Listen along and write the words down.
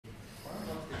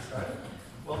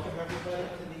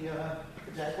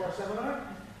CaJAGWR seminar.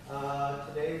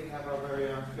 Today we have our very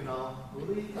own Kunal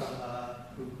Mooley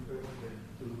who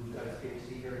got his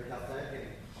PhD here at Caltech in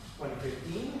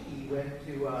 2015. He went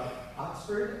to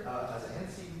Oxford as an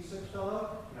NC research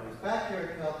fellow. Now he's back here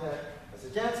at Caltech as a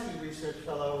Jansky research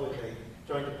fellow with a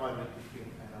joint appointment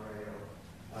between NRAO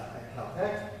and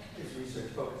Caltech. His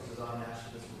research focuses on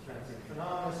astrophysical transient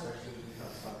phenomena, especially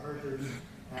neutron star mergers,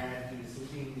 and he's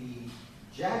leading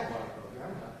the JAGWR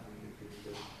program, not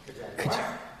the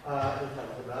CaJAGWR, we'll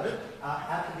talk about it,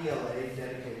 at the VLBI,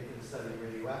 dedicated to the study of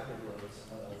radioactive loads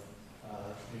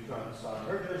of neutron star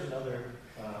mergers and other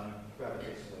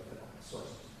gravitational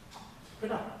sources. Good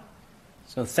night.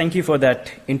 So thank you for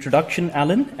that introduction,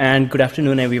 Alan, and good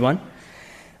afternoon, everyone.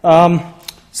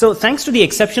 So thanks to the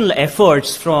exceptional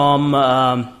efforts from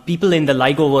people in the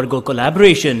LIGO-Virgo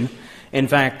collaboration, in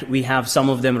fact, we have some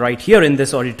of them right here in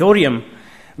this auditorium,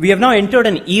 we have now entered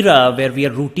an era where we are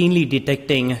routinely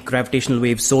detecting gravitational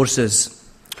wave sources.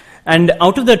 And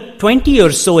out of the 20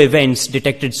 or so events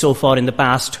detected so far in the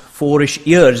past 4-ish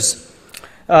years,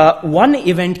 one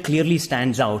event clearly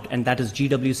stands out, and that is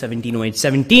GW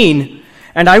 170817.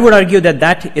 And I would argue that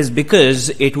that is because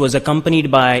it was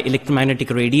accompanied by electromagnetic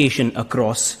radiation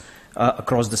across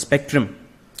the spectrum.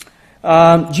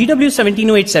 GW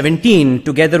 170817,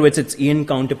 together with its EN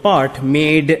counterpart,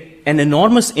 made an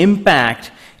enormous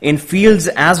impact in fields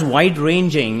as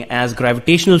wide-ranging as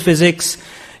gravitational physics,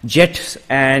 jet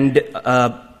and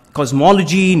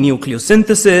cosmology,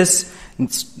 nucleosynthesis,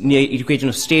 equation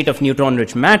of state of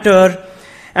neutron-rich matter.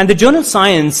 And the journal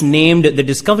Science named the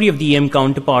discovery of the EM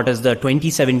counterpart as the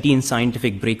 2017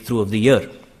 scientific breakthrough of the year.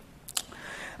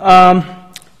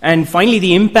 And finally,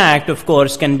 the impact, of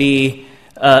course, can be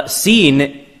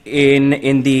seen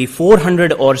in the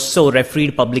 400 or so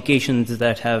refereed publications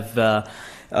that have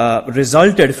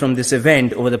resulted from this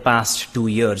event over the past 2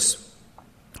 years.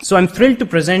 So I'm thrilled to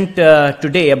present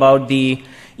today about the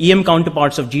EM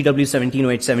counterparts of GW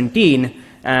 170817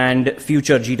 and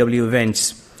future GW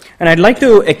events. And I'd like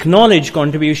to acknowledge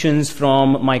contributions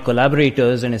from my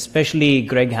collaborators, and especially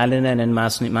Greg Hallinan and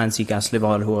Mansi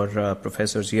Kasliwal, who are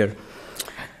professors here.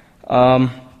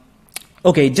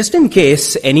 Okay, just in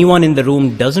case anyone in the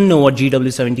room doesn't know what GW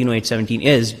 170817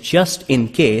 is, just in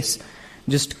case,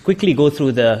 just quickly go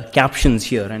through the captions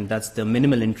here, and that's the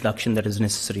minimal introduction that is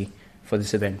necessary for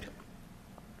this event.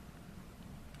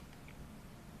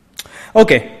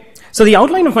 Okay. So the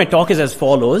outline of my talk is as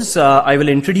follows. I will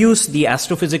introduce the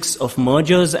astrophysics of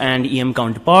mergers and EM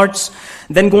counterparts,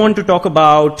 then go on to talk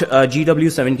about GW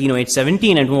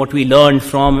 170817 and what we learned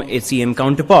from its EM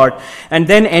counterpart, and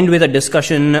then end with a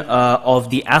discussion of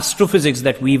the astrophysics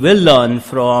that we will learn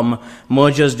from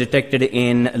mergers detected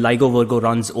in LIGO-Virgo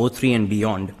runs 03 and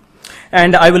beyond.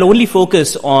 And I will only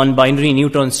focus on binary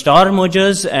neutron-star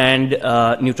mergers and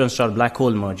neutron-star black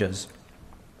hole mergers.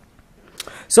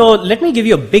 So let me give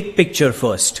you a big picture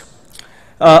first.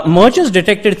 Mergers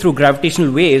detected through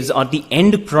gravitational waves are the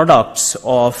end products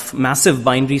of massive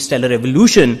binary stellar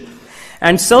evolution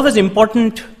and serve as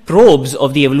important probes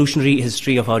of the evolutionary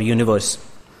history of our universe.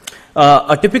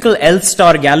 A typical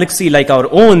L-star galaxy like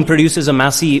our own produces a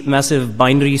massive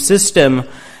binary system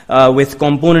with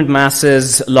component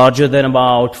masses larger than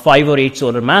about 5 or 8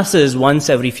 solar masses once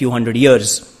every few hundred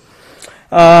years.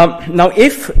 Now,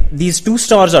 if these two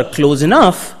stars are close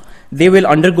enough, they will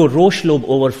undergo Roche lobe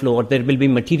overflow, or there will be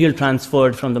material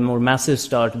transferred from the more massive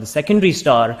star to the secondary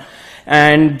star.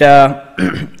 And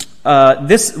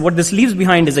what this leaves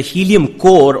behind is a helium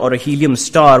core or a helium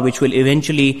star, which will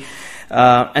eventually,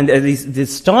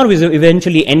 this star will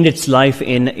eventually end its life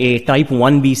in a type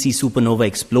 1bc supernova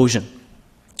explosion.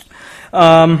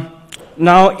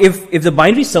 Now, if the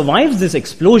binary survives this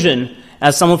explosion,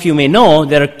 as some of you may know,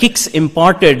 there are kicks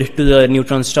imparted to the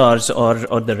neutron stars or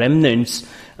the remnants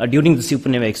during the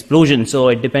supernova explosion. So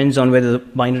it depends on whether the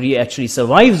binary actually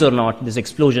survives or not, this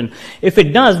explosion. If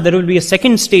it does, there will be a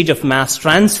second stage of mass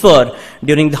transfer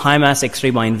during the high mass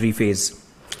X-ray binary phase.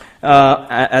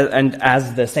 And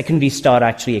as the secondary star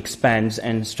actually expands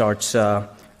and starts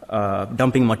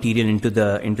dumping material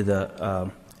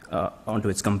onto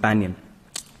its companion.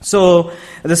 So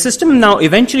the system now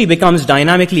eventually becomes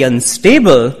dynamically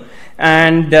unstable,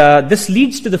 and this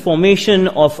leads to the formation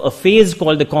of a phase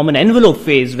called the common envelope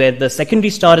phase, where the secondary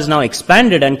star is now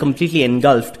expanded and completely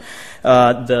engulfed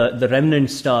the remnant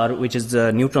star, which is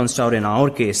the neutron star in our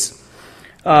case.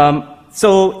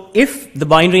 So if the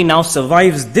binary now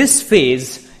survives this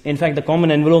phase, in fact, the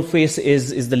common envelope phase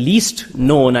is the least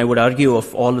known, I would argue,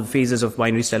 of all the phases of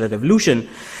binary stellar evolution.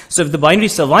 So if the binary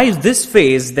survives this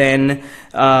phase, then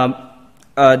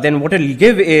what it will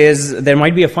give is there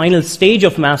might be a final stage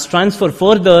of mass transfer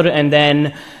further, and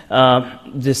then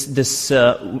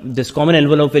this common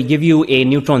envelope will give you a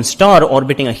neutron star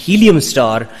orbiting a helium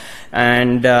star,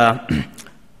 and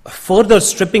further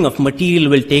stripping of material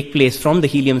will take place from the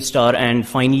helium star, and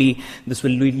finally this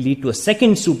will lead to a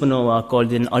second supernova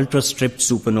called an ultra-stripped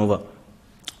supernova.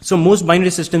 So most binary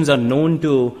systems are known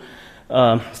to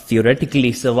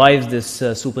theoretically survive this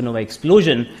supernova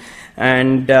explosion,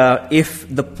 and if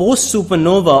the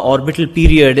post-supernova orbital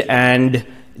period and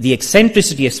the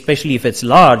eccentricity, especially if it's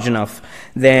large enough,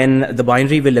 then the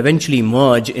binary will eventually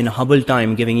merge in Hubble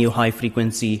time, giving you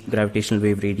high-frequency gravitational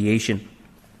wave radiation.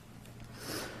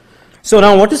 So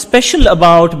now what is special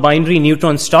about binary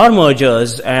neutron-star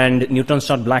mergers and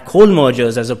neutron-star black hole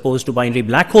mergers as opposed to binary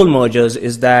black hole mergers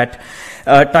is that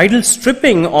tidal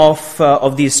stripping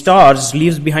of these stars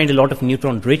leaves behind a lot of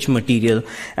neutron-rich material,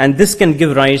 and this can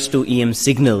give rise to EM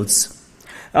signals.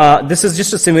 This is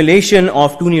just a simulation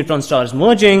of two neutron stars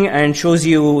merging, and shows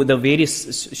you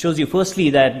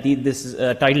firstly that this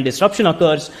tidal disruption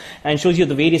occurs, and shows you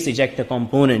the various ejecta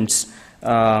components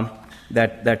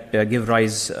that give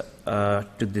rise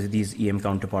to these EM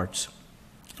counterparts.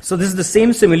 So this is the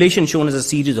same simulation shown as a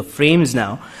series of frames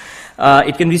now.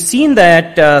 It can be seen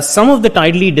that some of the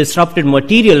tidally disrupted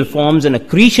material forms an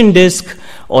accretion disk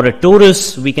or a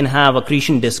torus. We can have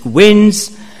accretion disk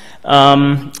winds.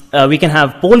 We can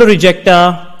have polar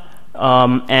ejecta,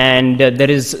 and there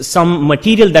is some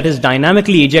material that is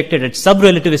dynamically ejected at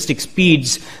subrelativistic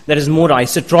speeds that is more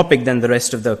isotropic than the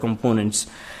rest of the components.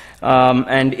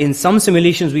 And in some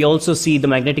simulations, we also see the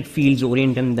magnetic fields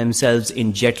orienting themselves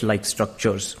in jet-like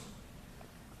structures.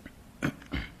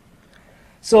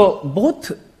 So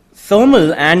both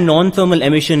thermal and non-thermal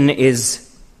emission is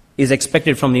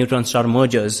expected from neutron-star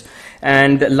mergers.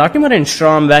 And Latimer and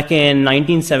Schramm back in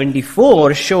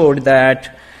 1974 showed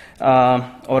that,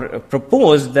 or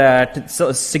proposed that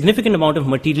a significant amount of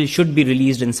material should be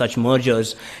released in such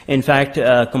mergers, in fact,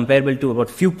 comparable to about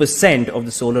few % of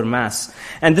the solar mass.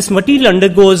 And this material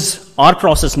undergoes our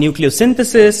process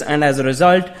nucleosynthesis, and as a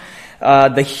result,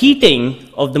 the heating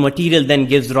of the material then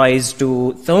gives rise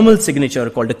to thermal signature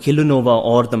called a kilonova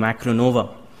or the macronova.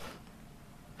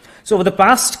 So over the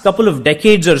past couple of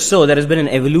decades or so, there has been an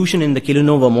evolution in the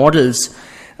kilonova models.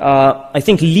 I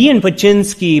think Lee and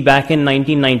Paczynski back in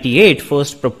 1998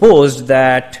 first proposed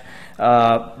that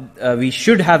we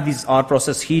should have these R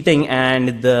process heating,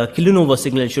 and the kilonova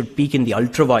signal should peak in the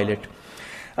ultraviolet.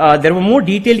 There were more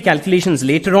detailed calculations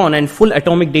later on, and full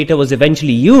atomic data was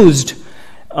eventually used.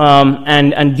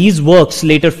 And these works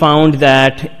later found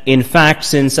that, in fact,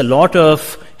 since a lot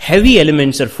of heavy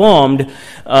elements are formed,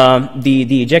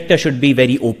 the ejecta should be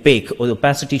very opaque, or the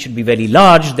opacity should be very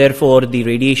large. Therefore, the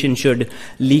radiation should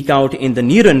leak out in the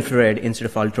near infrared instead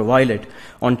of ultraviolet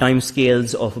on time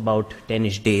scales of about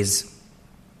 10-ish days.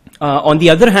 On the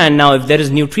other hand, now, if there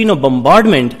is neutrino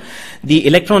bombardment, the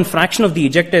electron fraction of the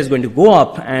ejecta is going to go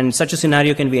up, and such a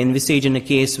scenario can be envisaged in a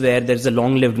case where there is a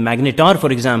long-lived magnetar,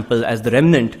 for example, as the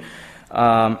remnant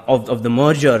of the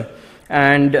merger.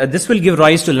 And this will give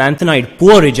rise to lanthanide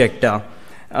poor ejecta,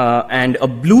 and a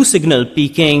blue signal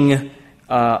peaking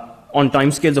on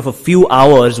timescales of a few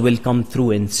hours will come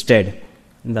through instead.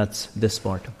 And that's this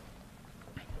part.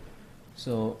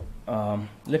 So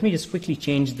let me just quickly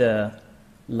change the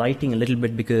lighting a little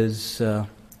bit because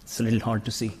it's a little hard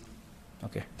to see.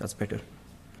 Okay, that's better.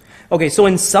 Okay, so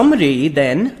in summary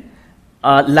then,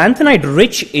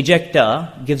 lanthanide-rich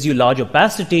ejecta gives you large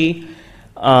opacity,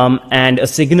 and a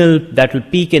signal that will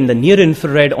peak in the near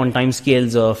infrared on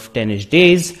timescales of 10-ish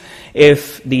days.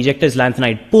 If the ejecta is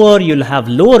lanthanide poor, you'll have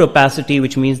lower opacity,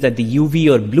 which means that the UV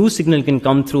or blue signal can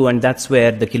come through, and that's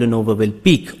where the kilonova will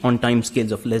peak on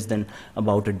timescales of less than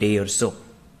about a day or so.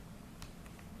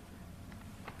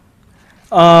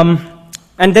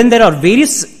 And then there are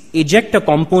various ejecta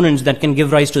components that can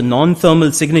give rise to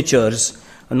non-thermal signatures,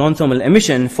 a non-thermal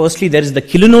emission. Firstly, there is the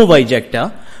kilonova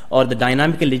ejecta, or the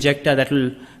dynamical ejecta, that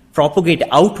will propagate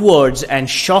outwards and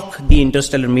shock the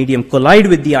interstellar medium, collide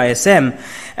with the ISM,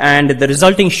 and the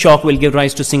resulting shock will give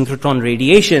rise to synchrotron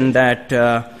radiation that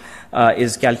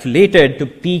is calculated to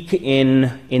peak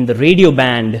in the radio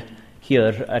band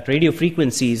here at radio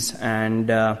frequencies, and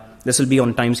this will be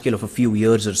on time scale of a few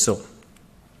years or so.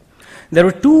 There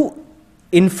were two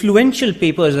influential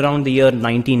papers around the year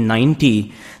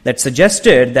 1990 that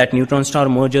suggested that neutron-star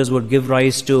mergers would give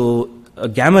rise to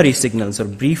gamma ray signals, or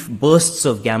brief bursts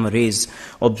of gamma rays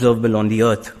observable on the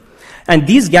Earth. And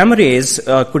these gamma rays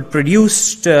could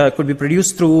be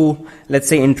produced through, let's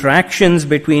say, interactions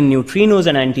between neutrinos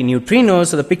and antineutrinos.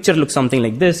 So the picture looks something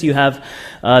like this. You have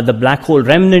the black hole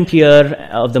remnant here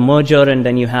of the merger, and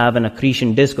then you have an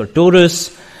accretion disk or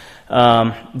torus.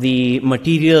 The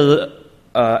material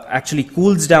actually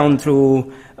cools down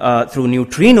through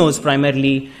neutrinos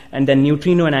primarily, and then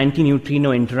neutrino and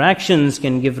anti-neutrino interactions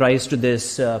can give rise to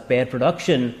this pair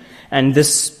production, and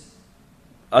this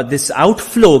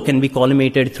outflow can be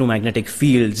collimated through magnetic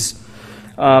fields.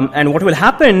 And what will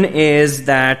happen is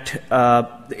that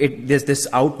this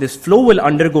flow will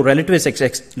undergo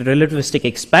relativistic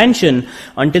expansion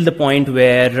until the point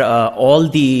where all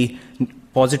the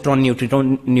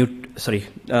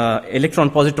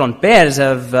electron-positron pairs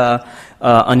have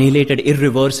annihilated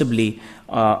irreversibly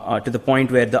to the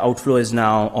point where the outflow is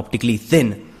now optically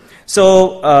thin.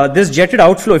 So this jetted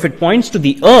outflow, if it points to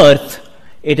the Earth,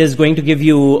 it is going to give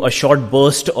you a short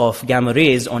burst of gamma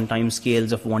rays on time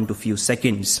scales of 1 to few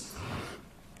seconds.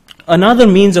 Another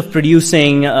means of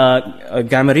producing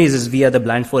gamma rays is via the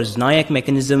Blandford-Znayak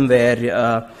mechanism,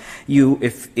 where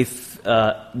if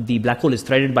the black hole is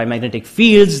threaded by magnetic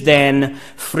fields, then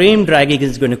frame dragging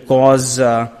is going to cause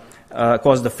the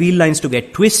field lines to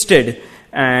get twisted,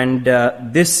 and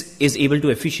this is able to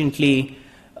efficiently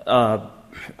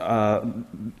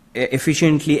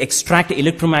extract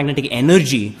electromagnetic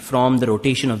energy from the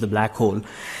rotation of the black hole.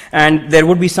 And there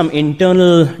would be some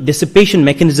internal dissipation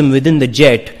mechanism within the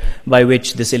jet by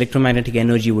which this electromagnetic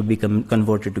energy would be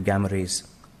converted to gamma rays.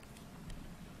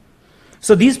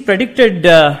 So these predicted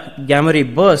gamma ray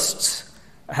bursts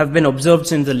have been observed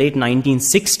since the late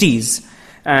 1960s,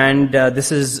 and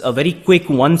this is a very quick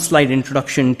one-slide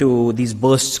introduction to these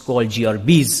bursts called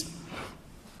GRBs.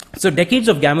 So decades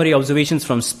of gamma ray observations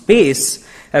from space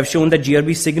have shown that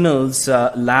GRB signals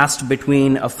last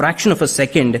between a fraction of a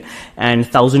second and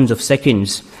thousands of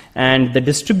seconds. And the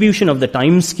distribution of the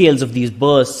time scales of these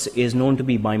bursts is known to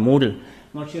be bimodal.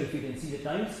 Not sure if you can see the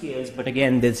time scales, but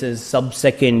again, this is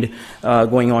sub-second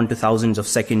going on to thousands of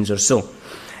seconds or so.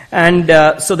 And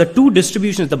so the two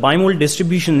distributions, the bimodal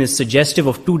distribution is suggestive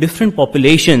of two different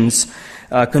populations,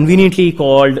 conveniently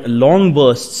called long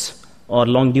bursts or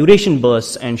long duration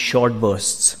bursts and short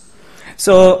bursts.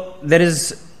 So there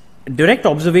is direct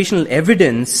observational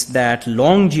evidence that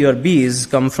long GRBs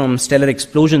come from stellar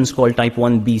explosions called type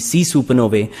 1bc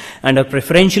supernovae and are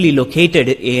preferentially located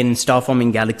in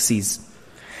star-forming galaxies.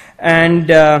 And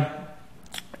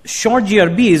short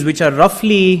GRBs, which are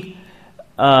roughly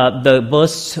the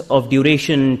bursts of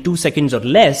duration 2 seconds or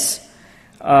less,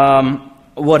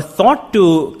 were thought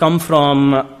to come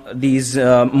from these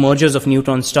mergers of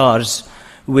neutron stars,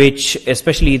 which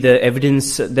especially the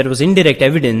evidence, there was indirect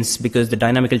evidence because the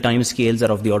dynamical time scales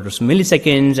are of the order of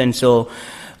milliseconds, and so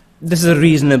this is a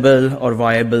reasonable or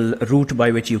viable route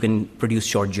by which you can produce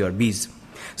short GRBs.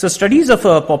 So studies of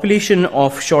a population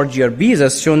of short GRBs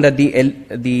has shown that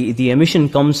the emission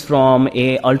comes from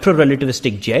a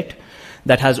ultra-relativistic jet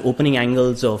that has opening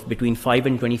angles of between 5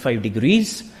 and 25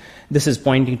 degrees. This is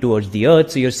pointing towards the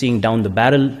Earth, so you're seeing down the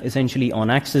barrel, essentially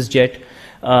on-axis jet.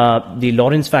 The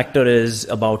Lorentz factor is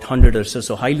about 100 or so,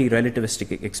 so highly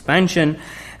relativistic expansion.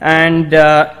 And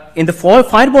in the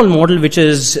fireball model, which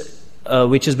has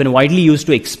been widely used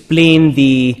to explain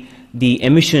the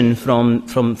emission from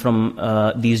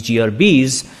these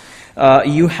GRBs,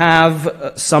 you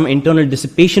have some internal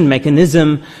dissipation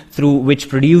mechanism through which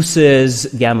produces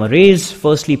gamma rays,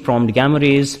 firstly prompt gamma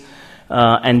rays,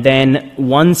 and then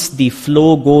once the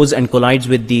flow goes and collides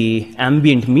with the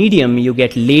ambient medium, you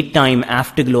get late time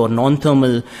afterglow or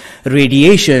non-thermal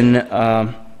radiation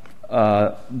that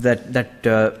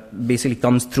basically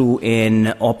comes through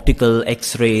in optical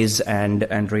X-rays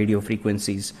and radio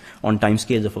frequencies on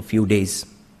timescales of a few days.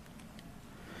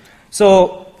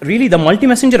 So really the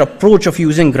multi-messenger approach of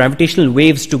using gravitational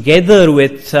waves together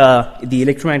with the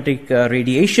electromagnetic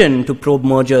radiation to probe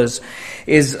mergers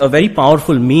is a very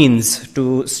powerful means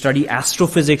to study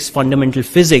astrophysics, fundamental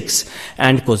physics,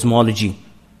 and cosmology.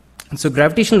 So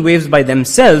gravitational waves by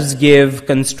themselves give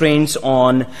constraints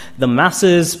on the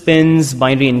masses, spins,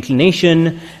 binary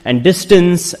inclination, and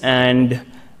distance, and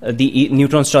the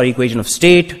neutron star equation of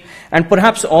state, and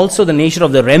perhaps also the nature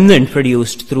of the remnant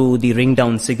produced through the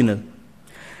ring-down signal.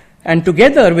 And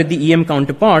together with the EM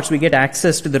counterparts, we get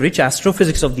access to the rich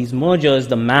astrophysics of these mergers,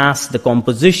 the mass, the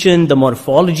composition, the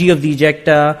morphology of the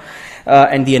ejecta,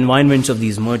 and the environments of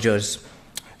these mergers.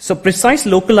 So precise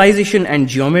localization and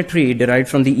geometry derived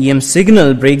from the EM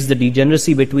signal breaks the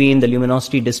degeneracy between the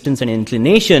luminosity, distance, and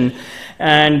inclination,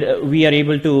 and we are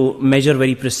able to measure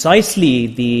very precisely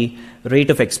the rate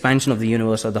of expansion of the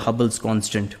universe, or the Hubble's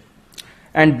constant.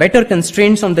 And better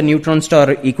constraints on the neutron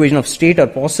star equation of state are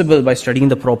possible by studying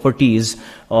the properties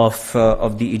of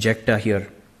the ejecta here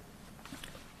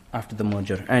after the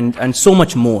merger, and so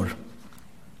much more.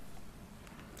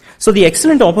 So the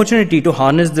excellent opportunity to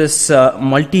harness this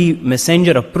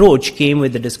multi-messenger approach came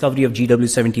with the discovery of GW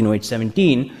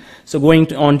 170817. So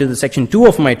going on to the section 2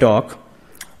 of my talk.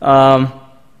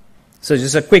 So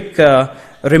just a quick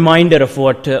reminder of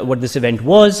what this event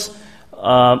was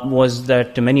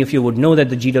that many of you would know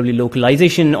that the GW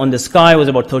localization on the sky was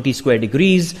about 30 square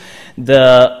degrees.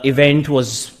 The event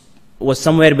was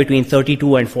somewhere between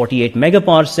 32 and 48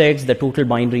 megaparsecs. The total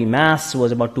binary mass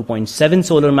was about 2.7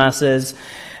 solar masses,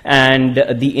 and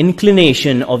the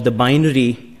inclination of the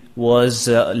binary was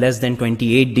less than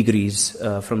 28 degrees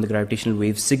from the gravitational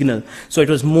wave signal. So it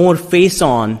was more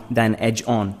face-on than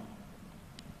edge-on.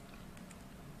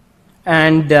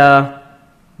 And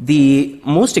the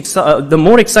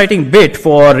more exciting bit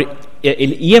for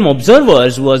EM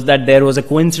observers was that there was a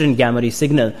coincident gamma ray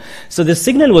signal. So the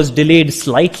signal was delayed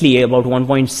slightly, about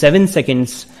 1.7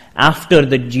 seconds after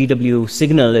the GW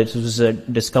signal. It was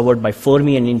discovered by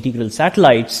Fermi and integral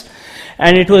satellites.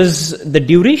 And it was, the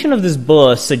duration of this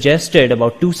burst suggested,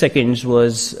 about 2 seconds,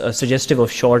 was suggestive of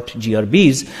short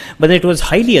GRBs, but it was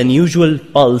highly unusual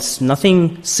pulse,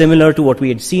 nothing similar to what we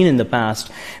had seen in the past,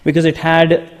 because it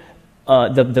had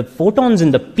the photons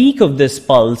in the peak of this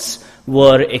pulse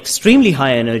were extremely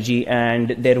high energy,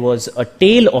 and there was a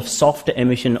tail of soft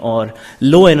emission or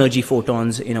low energy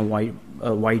photons in a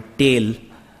wide tail,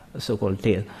 so-called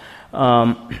tail.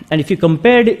 And if you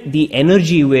compared the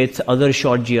energy with other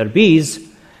short GRBs,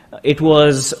 it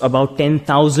was about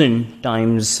 10,000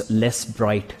 times less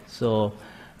bright. So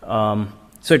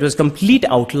it was a complete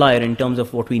outlier in terms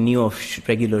of what we knew of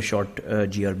regular short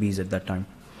GRBs at that time.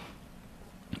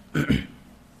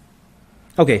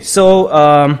 Okay,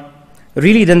 so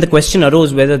really then the question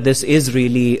arose whether this is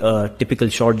really a typical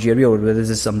short GRB or whether this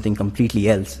is something completely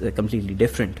else, completely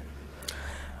different.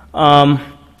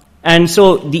 And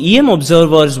so the EM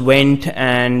observers went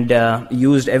and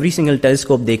used every single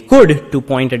telescope they could to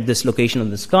point at this location of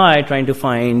the sky, trying to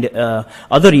find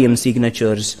other EM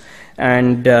signatures.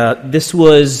 And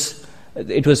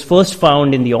it was first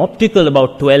found in the optical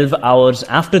about 12 hours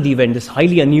after the event, this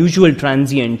highly unusual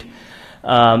transient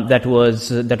that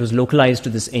was localized to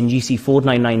this NGC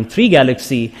 4993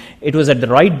 galaxy. It was at the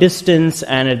right distance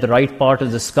and at the right part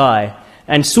of the sky.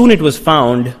 And soon it was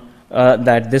found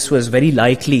that this was very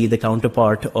likely the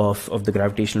counterpart of the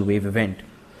gravitational wave event.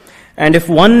 And if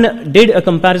one did a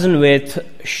comparison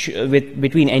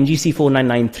between NGC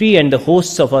 4993 and the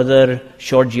hosts of other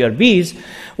short GRBs,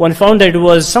 one found that it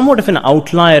was somewhat of an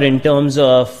outlier in terms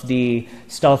of the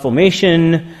star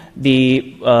formation,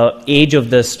 the age of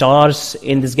the stars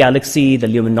in this galaxy, the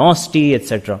luminosity,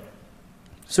 etc.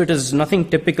 So it is nothing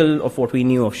typical of what we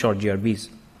knew of short GRBs.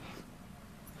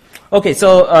 Okay,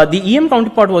 so the EM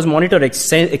counterpart was monitored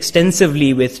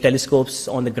extensively with telescopes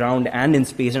on the ground and in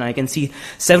space, and I can see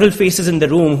several faces in the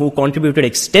room who contributed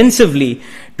extensively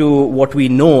to what we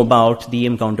know about the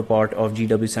EM counterpart of GW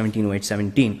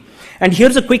 170817. And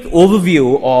here's a quick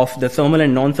overview of the thermal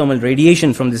and non-thermal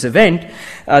radiation from this event.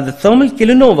 The thermal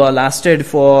kilonova lasted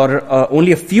for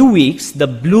only a few weeks. The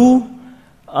blue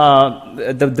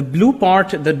the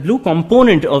blue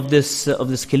component of this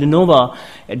kilonova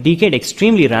decayed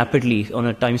extremely rapidly on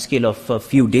a time scale of a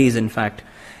few days, in fact.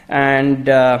 And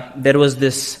there was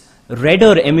this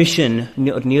redder emission,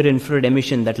 near infrared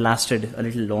emission, that lasted a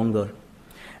little longer.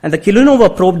 And the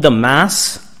kilonova probed the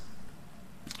mass.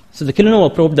 So the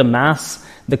kilonova probed the mass,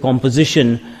 the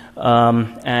composition,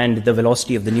 and the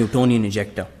velocity of the Newtonian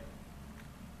ejecta.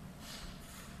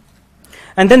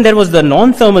 And then there was the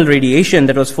non-thermal radiation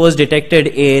that was first detected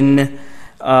in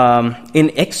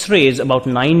X-rays about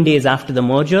 9 days after the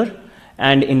merger,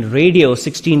 and in radio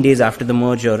 16 days after the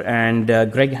merger. And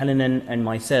Greg Hallinan and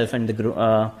myself and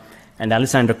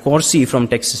Alessandra Corsi from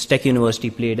Texas Tech University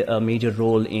played a major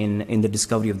role in the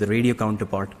discovery of the radio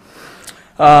counterpart.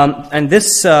 And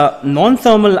this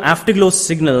non-thermal afterglow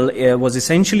signal was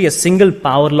essentially a single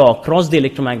power law across the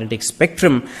electromagnetic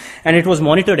spectrum, and it was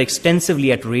monitored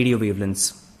extensively at radio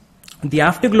wavelengths. The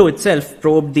afterglow itself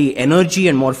probed the energy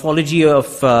and morphology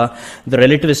of the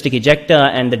relativistic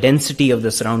ejecta and the density of the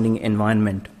surrounding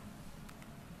environment.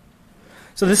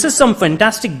 So this is some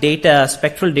fantastic data,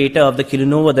 spectral data of the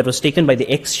kilonova that was taken by the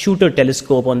X-shooter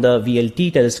telescope on the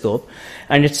VLT telescope,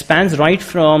 and it spans right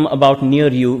from about near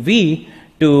UV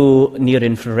to near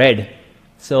infrared.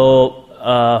 So,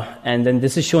 and then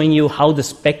this is showing you how the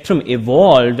spectrum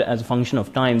evolved as a function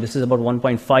of time. This is about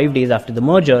 1.5 days after the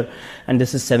merger, and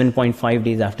this is 7.5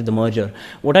 days after the merger.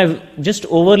 What I've just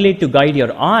overlaid to guide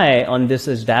your eye on this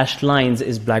as dashed lines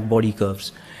is black body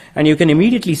curves. And you can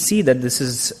immediately see that this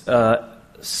is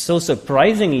so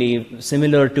surprisingly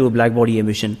similar to black body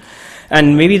emission.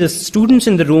 And maybe the students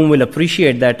in the room will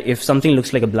appreciate that if something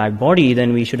looks like a black body,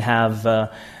 then we should have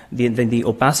the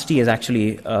opacity is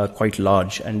actually quite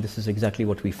large, and this is exactly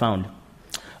what we found.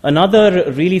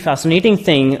 Another really fascinating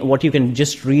thing, what you can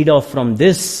just read off from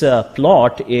this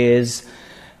plot is,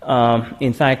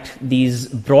 in fact, these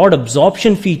broad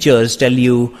absorption features tell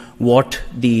you what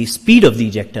the speed of the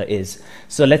ejecta is.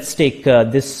 So let's take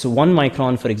this 1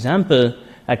 micron, for example.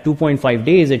 At 2.5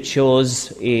 days, it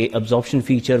shows a absorption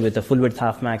feature with a full width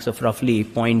half max of roughly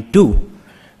 0.2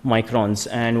 microns.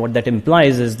 And what that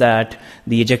implies is that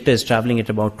the ejecta is traveling at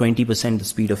about 20% the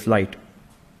speed of light.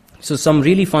 So some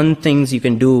really fun things you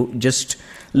can do just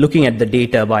looking at the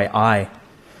data by eye.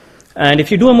 And if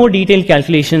you do a more detailed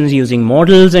calculations using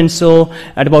models, and so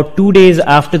at about 2 days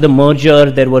after the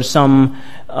merger, there were some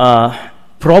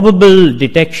probable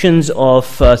detections of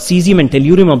cesium and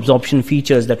tellurium absorption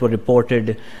features that were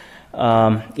reported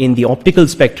in the optical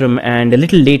spectrum. And a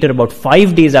little later, about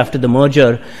 5 days after the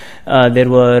merger, there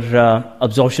were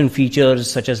absorption features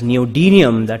such as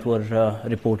neodymium that were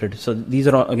reported. So these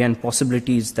are, again,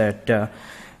 possibilities that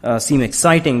seem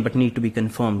exciting but need to be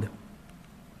confirmed.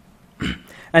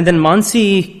 And then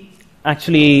Mansi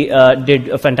actually did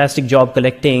a fantastic job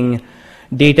collecting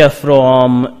data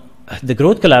from the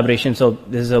growth collaboration. So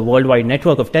this is a worldwide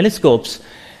network of telescopes.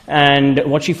 And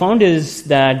what she found is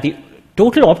that the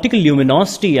total optical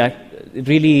luminosity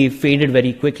really faded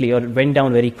very quickly, or went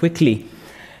down very quickly.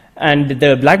 And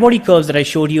the blackbody curves that I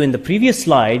showed you in the previous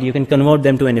slide, you can convert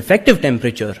them to an effective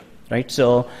temperature, right?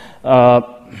 So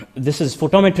this is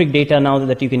photometric data now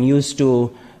that you can use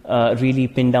to really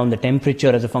pin down the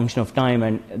temperature as a function of time,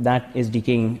 and that is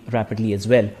decaying rapidly as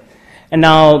well. And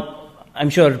now, I'm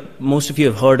sure most of you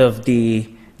have heard of the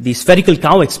spherical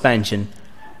cow expansion.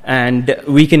 And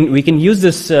we can use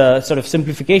this sort of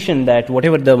simplification that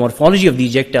whatever the morphology of the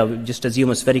ejecta, we just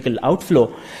assume a spherical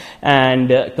outflow, and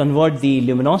convert the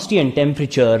luminosity and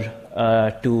temperature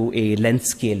to a length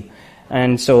scale.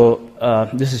 And so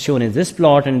this is shown in this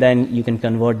plot, and then you can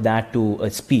convert that to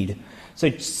a speed. So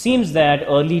it seems that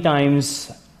early times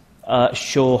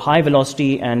show high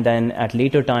velocity, and then at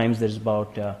later times there's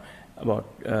about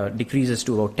decreases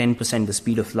to about 10% the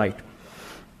speed of light.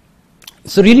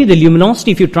 So really the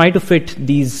luminosity, if you try to fit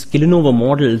these kilonova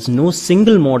models, no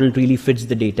single model really fits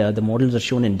the data. The models are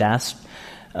shown in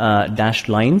dashed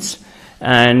lines.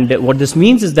 And what this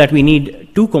means is that we need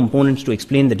two components to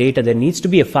explain the data. There needs to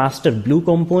be a faster blue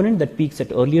component that peaks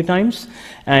at earlier times,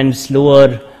 and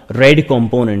slower red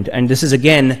component. And this is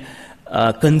again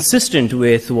consistent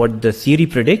with what the theory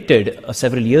predicted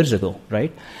several years ago,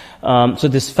 right? So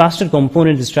this faster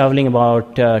component is traveling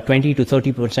about 20 to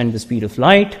 30% the speed of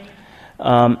light,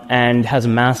 and has a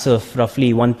mass of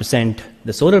roughly 1%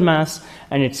 the solar mass,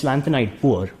 and it's lanthanide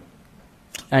poor.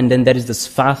 And then there is this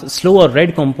slower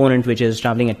red component, which is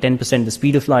traveling at 10% the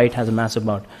speed of light, has a mass of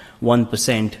about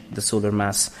 1% the solar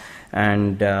mass,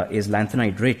 and is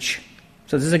lanthanide rich.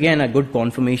 So this is again a good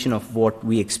confirmation of what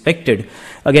we expected.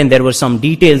 Again, there were some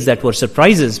details that were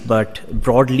surprises, but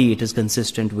broadly it is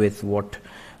consistent with what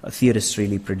theorists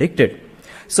really predicted.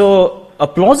 So a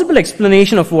plausible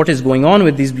explanation of what is going on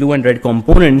with these blue and red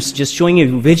components, just showing it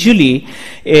visually,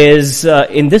 is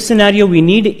in this scenario we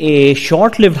need a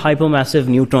short-lived hypermassive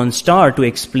neutron star to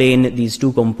explain these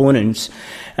two components.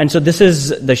 And so this is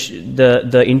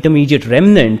the intermediate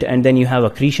remnant, and then you have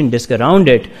accretion disk around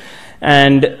it.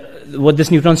 And what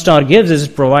this neutron star gives is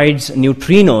it provides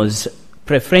neutrinos,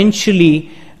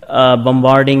 preferentially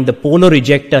bombarding the polar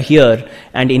ejecta here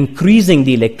and increasing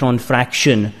the electron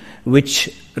fraction,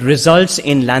 which results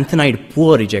in lanthanide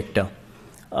poor ejecta.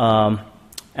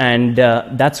 And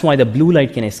that's why the blue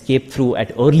light can escape through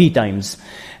at early times.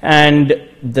 And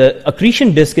the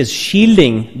accretion disk is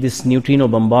shielding this neutrino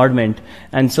bombardment,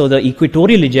 and so the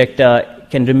equatorial ejecta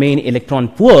can remain electron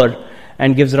poor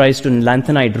and gives rise to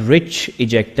lanthanide rich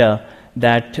ejecta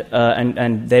that,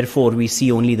 and therefore we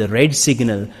see only the red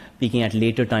signal peaking at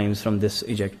later times from this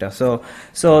ejecta.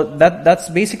 So that's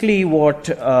basically what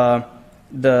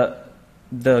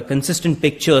the consistent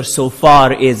picture so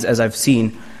far is, as I've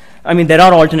seen. I mean, there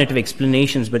are alternative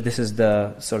explanations, but this is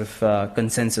the sort of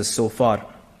consensus so far.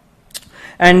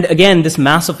 And again, this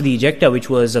mass of the ejecta, which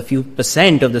was a few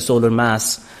 % of the solar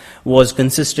mass, was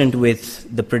consistent with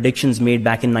the predictions made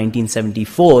back in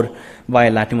 1974 by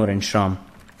Latimer and Schramm.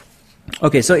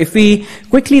 Okay, so if we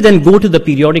quickly then go to the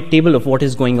periodic table of what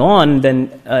is going on, then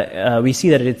we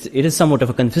see that it is somewhat of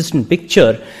a consistent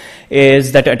picture,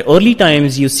 is that at early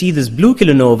times you see this blue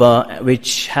kilonova,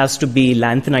 which has to be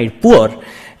lanthanide poor,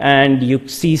 and you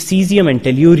see cesium and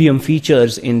tellurium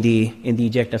features in the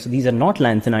ejecta. So these are not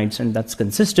lanthanides, and that's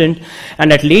consistent.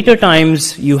 And at later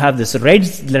times, you have this red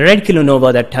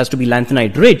kilonova that has to be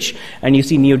lanthanide rich, and you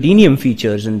see neodymium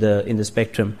features in the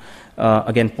spectrum.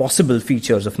 Again, possible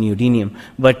features of neodymium,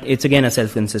 but it's again a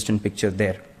self-consistent picture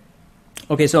there.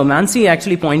 Okay, so Mansi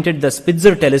actually pointed the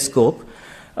Spitzer telescope,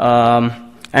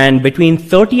 and between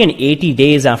 30 and 80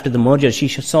 days after the merger, she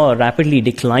saw a rapidly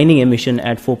declining emission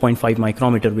at 4.5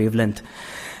 micrometer wavelength.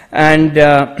 And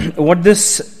what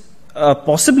this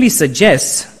possibly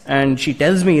suggests, and she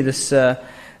tells me this,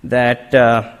 that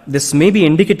this may be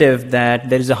indicative that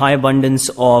there is a high abundance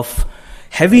of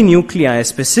heavy nuclei,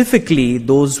 specifically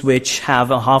those which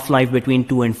have a half-life between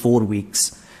 2 and 4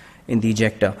 weeks in the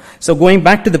ejecta. So going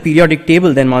back to the periodic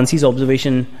table, then Mansi's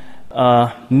observation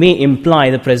may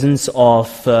imply the presence of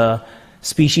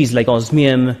species like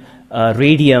osmium,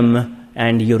 radium,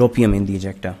 and europium in the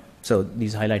ejecta. So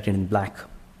these highlighted in black.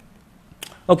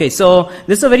 Okay, so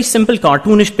this is a very simple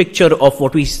cartoonish picture of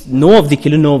what we know of the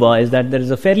kilonova, is that there is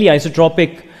a fairly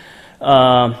isotropic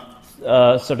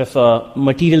sort of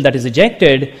material that is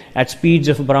ejected at speeds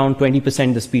of around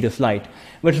 20% the speed of light.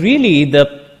 But really,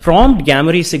 the prompt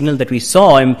gamma ray signal that we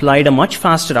saw implied a much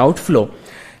faster outflow.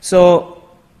 So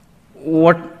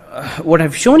what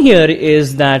I've shown here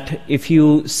is that if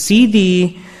you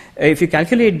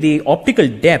calculate the optical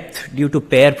depth due to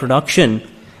pair production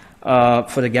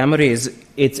for the gamma rays,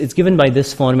 it's given by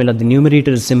this formula. The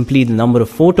numerator is simply the number of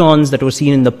photons that were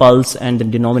seen in the pulse, and the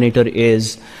denominator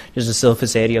is just the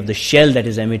surface area of the shell that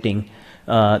is emitting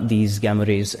these gamma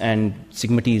rays, and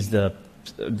sigma t is the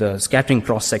scattering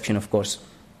cross section, of course.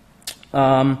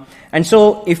 And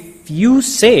so if you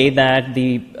say that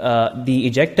the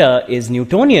ejecta is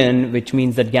Newtonian, which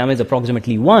means that gamma is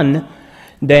approximately 1,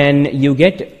 then you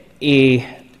get a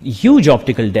huge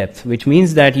optical depth, which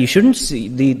means that you shouldn't see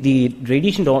the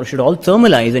radiation should all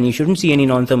thermalize, and you shouldn't see any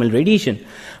non-thermal radiation.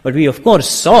 But we of course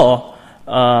saw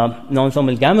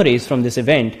non-thermal gamma rays from this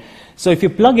event. So if you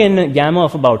plug in gamma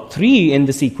of about 3 in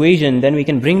this equation, then we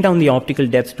can bring down the optical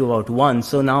depth to about 1.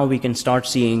 So now we can start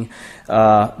seeing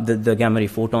the gamma ray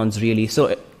photons really.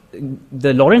 So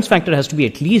the Lorentz factor has to be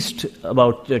at least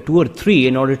about 2 or 3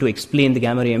 in order to explain the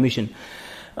gamma ray emission.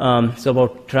 So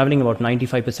about traveling about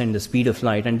 95% the speed of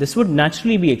light. And this would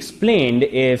naturally be explained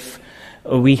if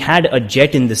we had a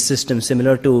jet in the system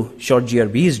similar to short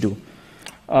GRBs do.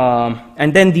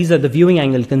 And then these are the viewing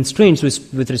angle constraints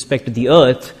with respect to the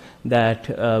Earth that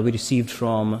we received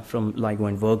from LIGO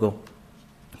and Virgo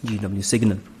GW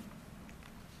signal.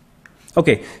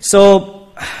 Okay, so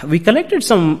we collected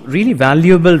some really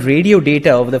valuable radio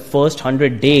data over the first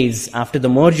 100 days after the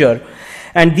merger,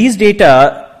 and these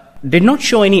data did not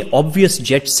show any obvious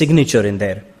jet signature in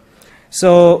there.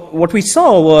 So what we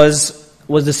saw was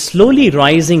the slowly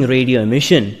rising radio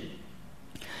emission.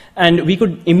 And we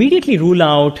could immediately rule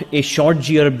out a short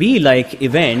GRB-like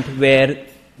event where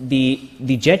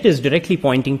the jet is directly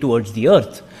pointing towards the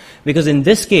Earth. Because in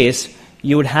this case,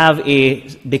 you would have a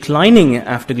declining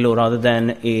afterglow rather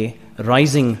than a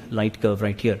rising light curve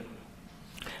right here.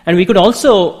 And we could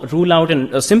also rule out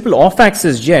a simple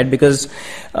off-axis jet because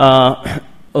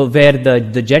where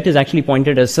the jet is actually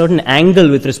pointed at a certain angle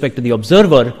with respect to the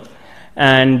observer,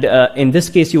 and in this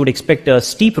case you would expect a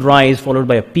steep rise followed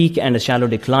by a peak and a shallow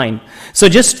decline. So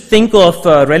just think of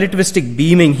relativistic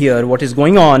beaming here. What is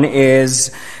going on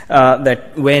is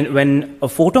that when a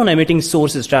photon emitting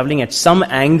source is traveling at some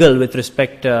angle with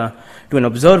respect to an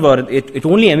observer, it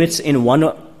only emits in one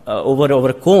over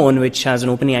a cone which has an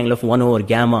opening angle of 1 over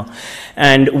gamma.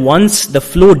 And once the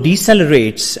flow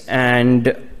decelerates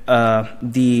and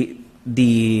the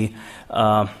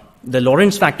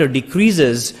Lorentz factor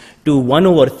decreases to 1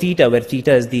 over theta, where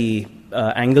theta is the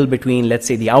angle between, let's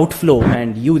say, the outflow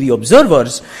and you, the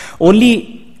observers,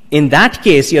 only in that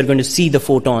case you're going to see the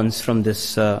photons from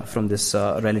this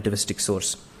relativistic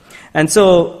source. And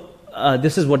so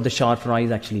this is what the sharp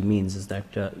rise actually means, is that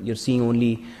you're seeing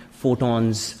only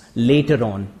photons later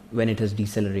on when it has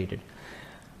decelerated.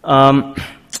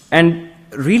 And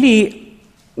really,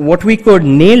 what we could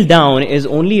nail down is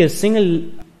only a single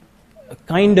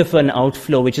kind of an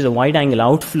outflow, which is a wide-angle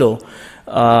outflow.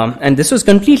 And this was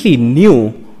completely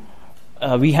new.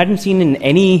 We hadn't seen in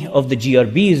any of the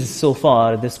GRBs so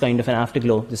far this kind of an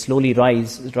afterglow, this slowly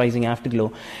rising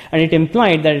afterglow. And it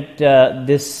implied that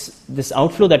this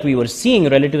outflow that we were seeing,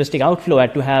 relativistic outflow,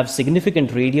 had to have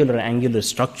significant radial or angular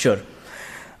structure.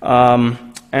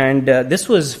 And this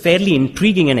was fairly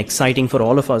intriguing and exciting for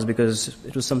all of us because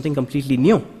it was something completely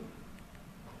new.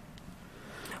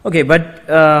 Okay, but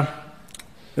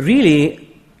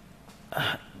really,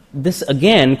 this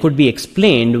again could be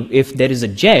explained if there is a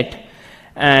jet,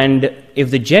 and if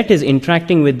the jet is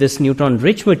interacting with this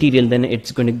neutron-rich material, then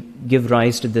it's going to give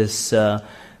rise to this,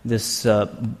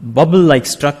 bubble-like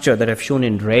structure that I've shown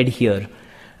in red here.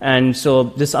 And so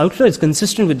this outflow is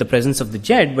consistent with the presence of the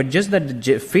jet, but just that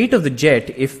the fate of the jet,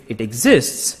 if it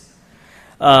exists,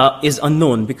 is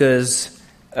unknown, because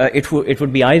it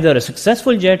would be either a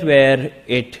successful jet where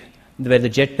the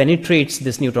jet penetrates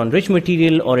this neutron-rich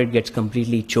material, or it gets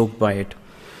completely choked by it.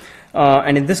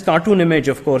 And in this cartoon image,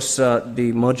 of course,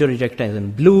 the merger ejecta is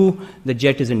in blue, the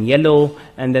jet is in yellow,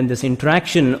 and then this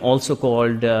interaction, also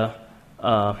called a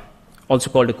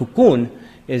cocoon,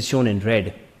 is shown in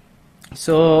red.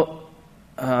 So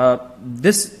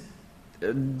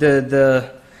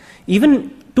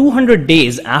even 200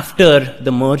 days after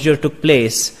the merger took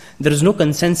place, there is no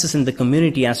consensus in the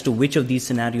community as to which of these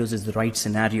scenarios is the right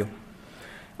scenario.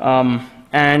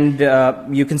 And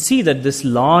you can see that this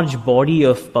large body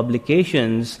of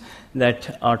publications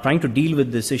that are trying to deal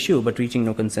with this issue but reaching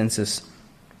no consensus.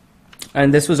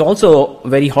 And this was also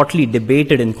very hotly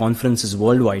debated in conferences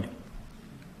worldwide.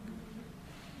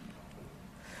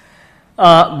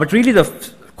 But really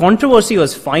the controversy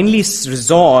was finally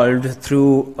resolved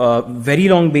through very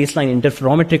long baseline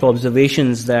interferometric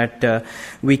observations that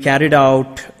we carried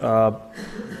out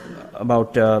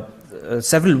about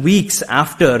several weeks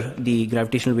after the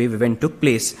gravitational wave event took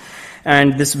place.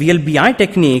 And this VLBI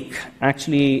technique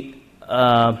actually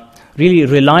really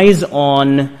relies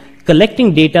on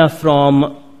collecting data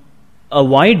from a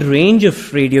wide range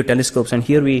of radio telescopes. And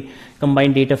here we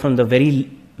combine data from the very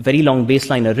long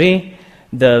baseline array,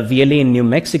 the VLA in New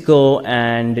Mexico,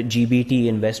 and GBT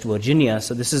in West Virginia.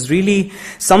 So this is really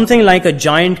something like a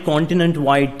giant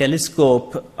continent-wide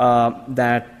telescope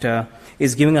that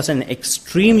is giving us an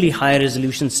extremely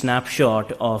high-resolution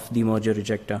snapshot of the merger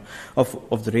ejecta,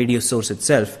 of the radio source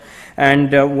itself.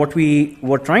 And what we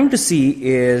were trying to see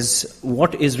is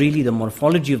what is really the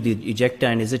morphology of the ejecta,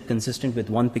 and is it consistent with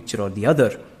one picture or the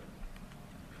other.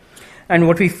 And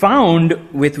what we found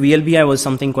with VLBI was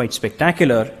something quite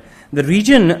spectacular. The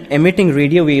region emitting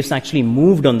radio waves actually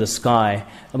moved on the sky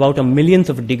about a millionth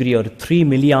of a degree, or 3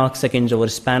 milliarc seconds, over a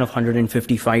span of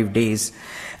 155 days.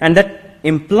 And that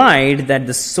implied that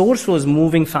the source was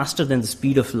moving faster than the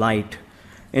speed of light.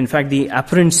 In fact, the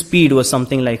apparent speed was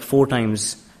something like 4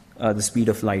 times the speed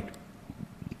of light.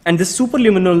 And this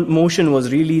superluminal motion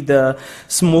was really the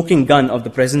smoking gun of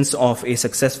the presence of a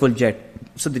successful jet.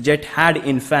 So the jet had,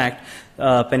 in fact,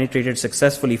 penetrated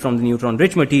successfully from the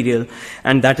neutron-rich material,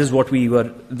 and that is what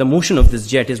the motion of this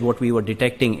jet is what we were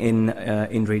detecting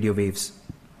in radio waves.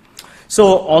 So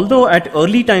although at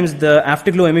early times the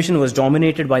afterglow emission was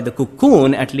dominated by the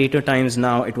cocoon, at later times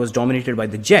now it was dominated by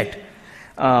the jet.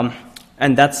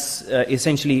 And that's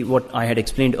essentially what I had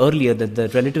explained earlier, that the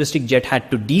relativistic jet had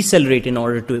to decelerate in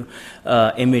order to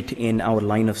emit in our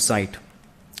line of sight.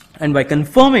 And by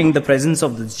confirming the presence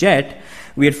of this jet,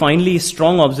 we had finally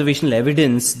strong observational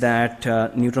evidence that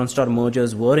neutron star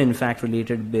mergers were in fact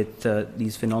related with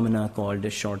these phenomena called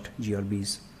short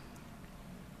GRBs.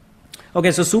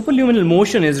 Okay, so superluminal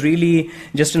motion is really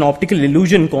just an optical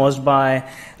illusion caused by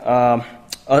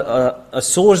a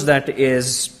source that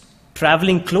is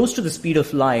traveling close to the speed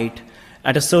of light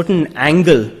at a certain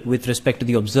angle with respect to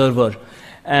the observer.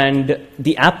 And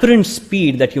the apparent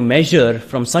speed that you measure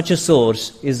from such a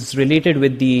source is related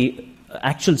with the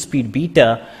actual speed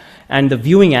beta and the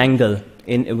viewing angle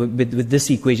with this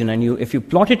equation. And if you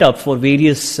plot it up for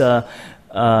various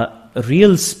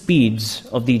real speeds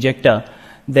of the ejecta,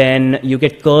 then you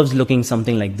get curves looking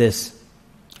something like this.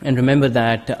 And remember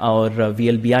that our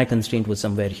VLBI constraint was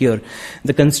somewhere here.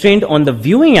 The constraint on the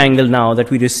viewing angle now that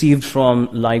we received from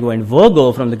LIGO and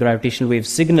Virgo from the gravitational wave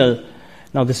signal,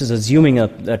 now this is assuming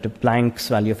that a Planck's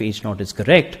value of h0 is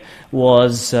correct,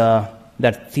 was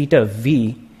that theta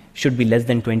v should be less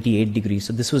than 28 degrees.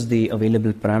 So this was the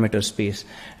available parameter space.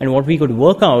 And what we could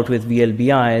work out with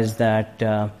VLBI is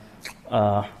that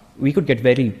we could get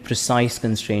very precise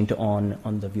constraint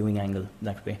on the viewing angle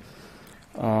that way.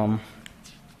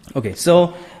 Okay,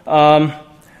 so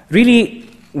really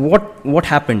what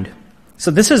happened? So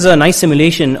this is a nice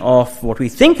simulation of what we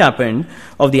think happened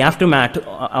of the aftermath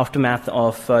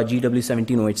of GW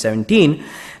 170817,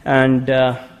 and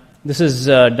this is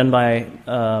done by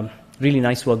really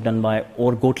nice work done by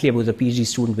Or Gottlieb, who was a PhD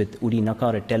student with Udi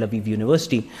Nakar at Tel Aviv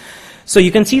University. So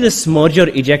you can see this merger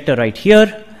ejecta right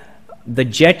here. The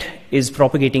jet is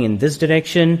propagating in this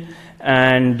direction,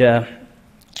 and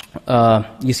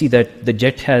you see that the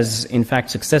jet has in fact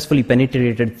successfully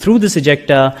penetrated through this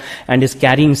ejecta and is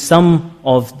carrying some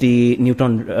of the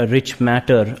neutron-rich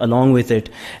matter along with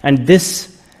it. And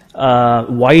this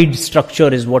wide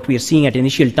structure is what we are seeing at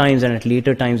initial times, and at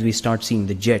later times we start seeing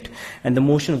the jet. And the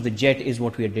motion of the jet is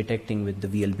what we are detecting with the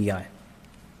VLBI.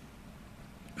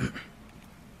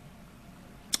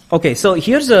 Okay, so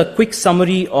here's a quick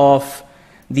summary of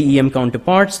the EM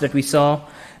counterparts that we saw.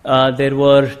 There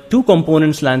were two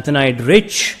components, lanthanide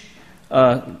rich.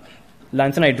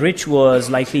 Lanthanide rich was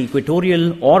likely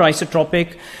equatorial or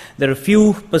isotropic. There are a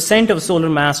few percent of solar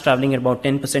mass traveling at about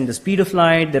 10% the speed of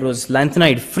light. There was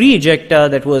lanthanide free ejecta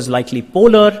that was likely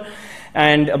polar,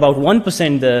 and about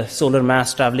 1% the solar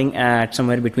mass traveling at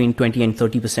somewhere between 20 and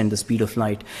 30% the speed of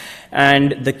light.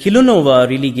 And the kilonova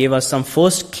really gave us some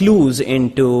first clues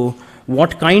into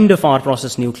what kind of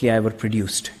R-process nuclei were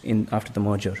produced after the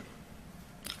merger.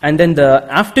 And then the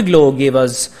afterglow gave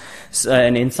us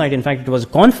an insight. In fact, it was a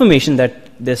confirmation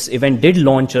that this event did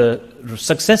launch a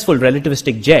successful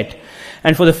relativistic jet.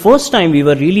 And for the first time, we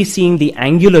were really seeing the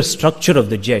angular structure of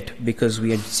the jet, because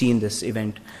we had seen this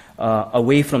event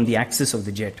away from the axis of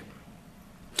the jet.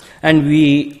 And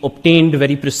we obtained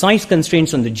very precise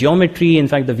constraints on the geometry. In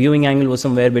fact, the viewing angle was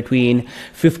somewhere between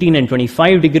 15 and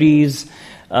 25 degrees.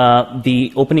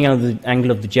 The opening angle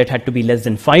of the jet had to be less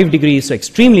than 5 degrees, so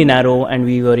extremely narrow, and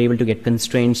we were able to get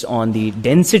constraints on the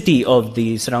density of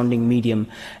the surrounding medium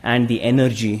and the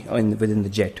energy within the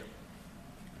jet.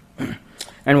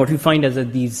 And what we find is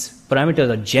that these parameters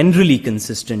are generally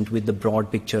consistent with the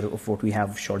broad picture of what we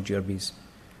have short GRBs.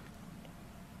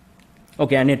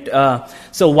 Okay, and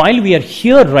so while we are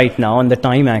here right now on the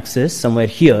time axis, somewhere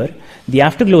here, the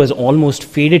afterglow has almost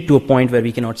faded to a point where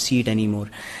we cannot see it anymore.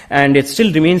 And it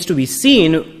still remains to be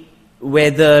seen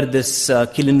whether this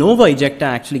kilonova ejecta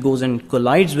actually goes and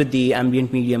collides with the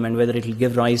ambient medium, and whether it will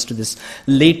give rise to this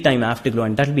late time afterglow.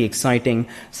 And that will be exciting.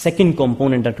 Second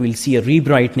component that we'll see a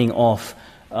rebrightening of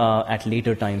at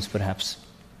later times, perhaps.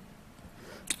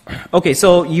 Okay,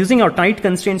 so using our tight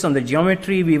constraints on the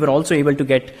geometry, we were also able to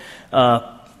get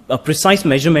a precise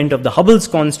measurement of the Hubble's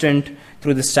constant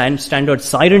through the standard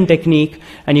siren technique.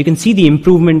 And you can see the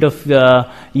improvement of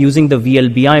using the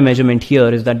VLBI measurement here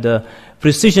is that the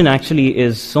precision actually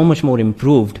is so much more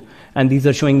improved. And these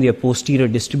are showing the posterior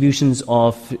distributions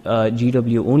of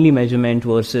GW only measurement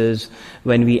versus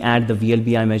when we add the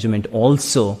VLBI measurement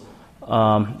also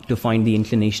to find the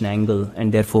inclination angle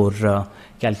and therefore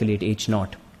calculate H0.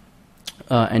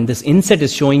 And this inset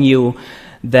is showing you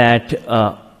that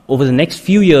over the next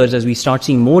few years, as we start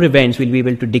seeing more events, we'll be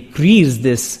able to decrease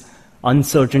this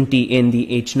uncertainty in the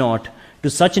H0 to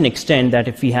such an extent that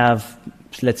if we have,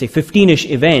 let's say, 15-ish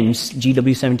events,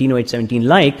 GW17 or H17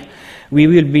 like, we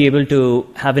will be able to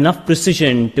have enough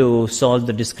precision to solve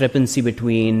the discrepancy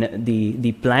between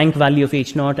the Planck value of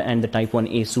H0 and the type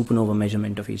 1a supernova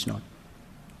measurement of H0.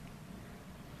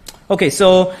 Okay,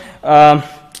 so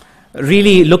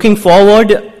really looking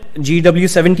forward,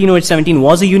 GW17 or H17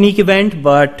 was a unique event,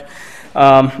 but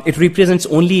it represents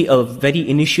only a very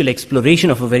initial exploration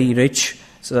of a very rich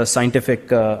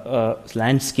scientific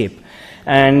landscape.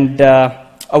 And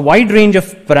a wide range of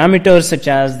parameters such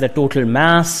as the total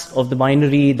mass of the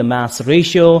binary, the mass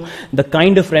ratio, the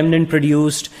kind of remnant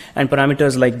produced, and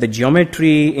parameters like the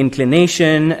geometry,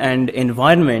 inclination, and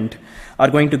environment are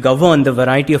going to govern the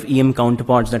variety of EM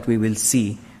counterparts that we will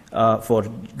see for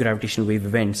gravitational wave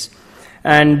events.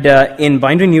 And in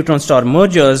binary neutron star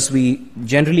mergers, we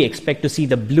generally expect to see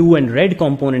the blue and red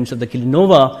components of the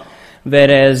kilonova,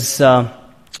 whereas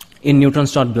in neutron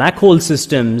star black hole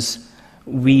systems,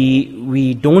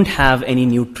 we don't have any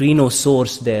neutrino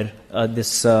source there.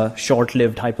 This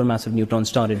short-lived hypermassive neutron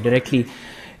star, it directly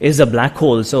is a black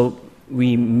hole, so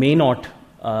we may not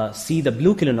see the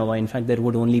blue kilonova. In fact, there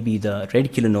would only be the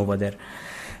red kilonova there.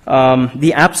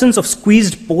 The absence of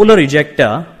squeezed polar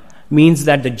ejecta means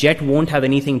that the jet won't have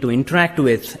anything to interact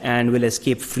with and will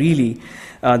escape freely,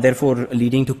 therefore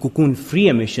leading to cocoon-free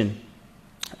emission.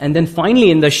 And then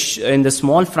finally, in the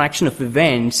small fraction of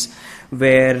events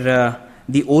where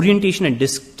the orientation and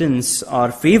distance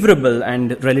are favorable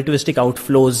and relativistic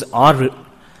outflows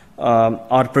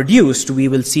are produced, we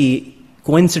will see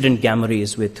coincident gamma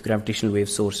rays with gravitational wave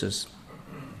sources.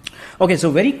 Okay,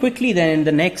 so very quickly then, in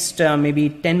the next maybe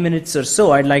 10 minutes or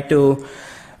so, I'd like to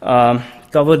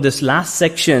cover this last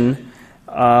section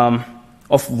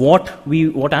of what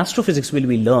astrophysics will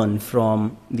we learn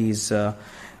from these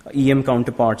EM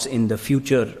counterparts in the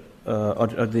future or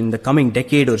in the coming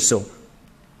decade or so.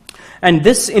 And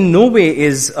this in no way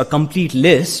is a complete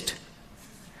list.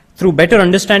 Through better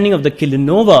understanding of the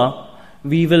kilonova,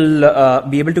 we will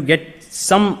be able to get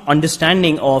some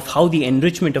understanding of how the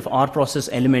enrichment of R-process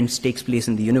elements takes place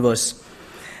in the universe.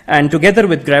 And together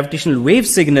with gravitational wave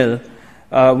signal,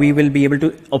 we will be able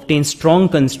to obtain strong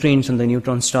constraints on the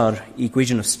neutron star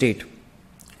equation of state.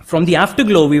 From the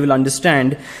afterglow, we will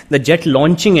understand the jet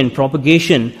launching and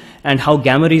propagation and how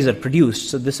gamma rays are produced.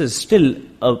 So this is still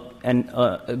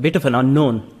a bit of an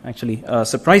unknown, actually,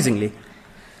 surprisingly.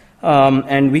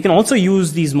 And we can also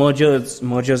use these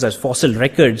mergers as fossil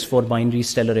records for binary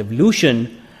stellar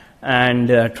evolution and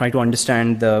try to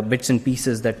understand the bits and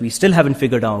pieces that we still haven't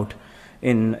figured out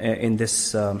in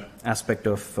this aspect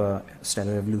of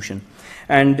stellar evolution.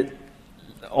 And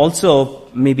also,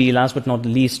 maybe last but not the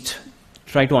least,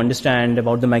 try to understand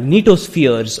about the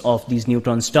magnetospheres of these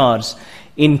neutron stars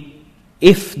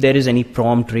if there is any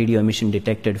prompt radio emission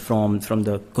detected from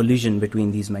the collision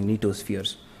between these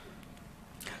magnetospheres.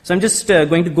 So I'm just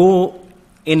going to go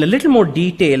in a little more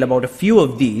detail about a few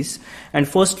of these, and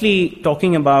firstly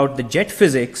talking about the jet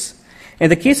physics. In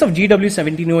the case of GW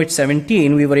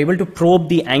 170817, we were able to probe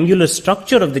the angular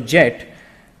structure of the jet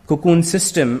cocoon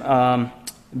system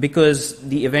because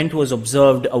the event was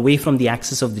observed away from the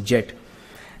axis of the jet.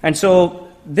 And so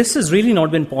this has really not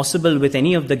been possible with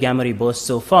any of the gamma ray bursts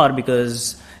so far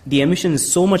because the emission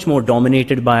is so much more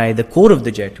dominated by the core of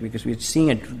the jet because we're seeing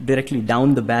it directly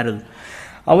down the barrel.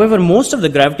 However, most of the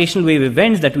gravitational wave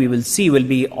events that we will see will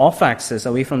be off-axis,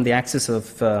 away from the axis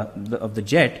of the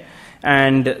jet,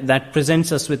 and that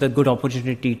presents us with a good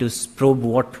opportunity to probe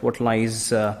what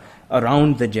lies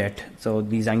around the jet. So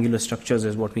these angular structures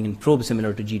is what we can probe,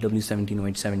 similar to GW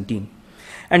 170817.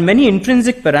 And many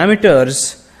intrinsic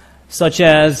parameters, such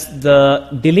as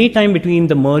the delay time between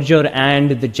the merger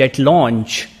and the jet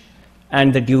launch,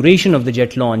 and the duration of the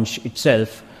jet launch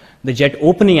itself, the jet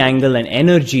opening angle and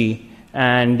energy,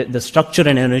 and the structure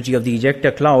and energy of the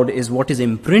ejecta cloud is what is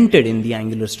imprinted in the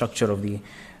angular structure of the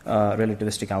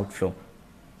relativistic outflow.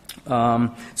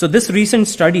 So this recent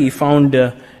study found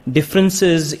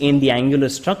differences in the angular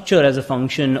structure as a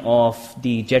function of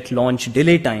the jet launch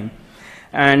delay time.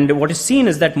 And what is seen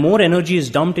is that more energy is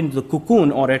dumped into the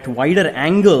cocoon or at wider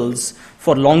angles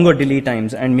for longer delay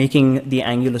times and making the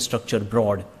angular structure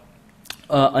broad.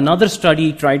 Another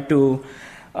study tried to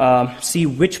see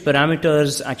which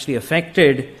parameters actually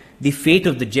affected the fate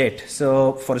of the jet.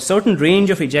 So for a certain range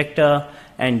of ejecta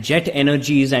and jet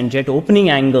energies and jet opening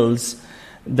angles,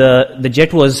 the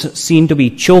jet was seen to be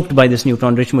choked by this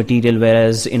neutron-rich material,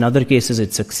 whereas in other cases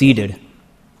it succeeded.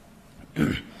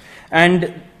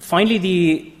 And finally,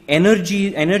 the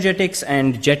energetics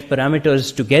and jet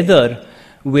parameters together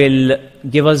will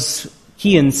give us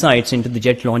key insights into the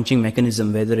jet launching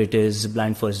mechanism, whether it is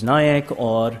Blandfors-Nayak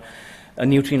or a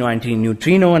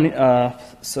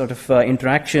neutrino-antineutrino sort of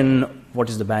interaction, what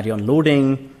is the baryon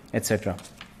loading, etc.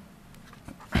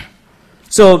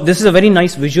 So this is a very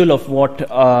nice visual of what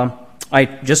I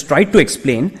just tried to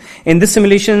explain. In this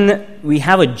simulation, we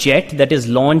have a jet that is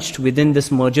launched within this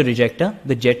merger ejecta.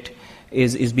 The jet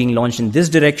is being launched in this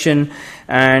direction,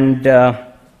 and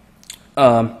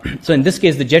so in this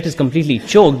case, the jet is completely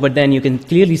choked, but then you can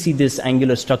clearly see this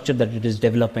angular structure that it is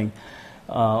developing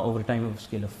over a time of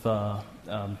scale of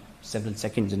several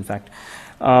seconds, in fact.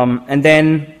 And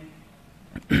then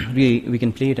we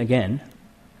can play it again.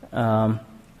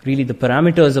 Really, the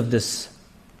parameters of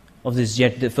this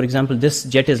jet, for example, this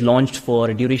jet is launched for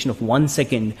a duration of 1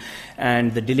 second,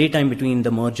 and the delay time between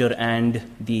the merger and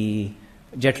the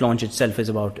jet launch itself is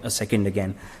about a second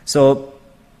again. So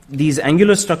these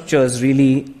angular structures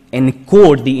really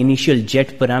encode the initial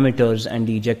jet parameters and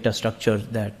the ejecta structure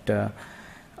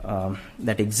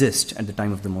that exist at the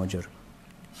time of the merger.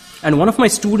 And one of my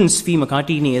students, Fee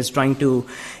Makatini, is trying to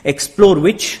explore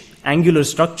which angular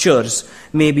structures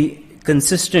may be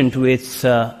consistent with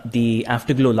the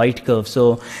afterglow light curve.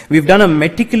 So we've done a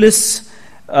meticulous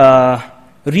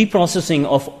reprocessing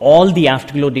of all the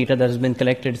afterglow data that has been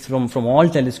collected from all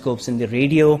telescopes in the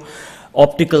radio,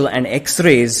 optical, and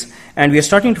X-rays, and we are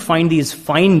starting to find these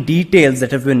fine details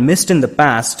that have been missed in the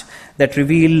past that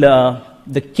reveal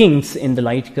the kinks in the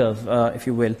light curve, if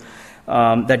you will,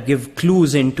 that give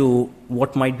clues into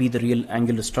what might be the real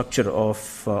angular structure of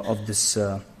this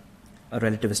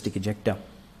relativistic ejecta.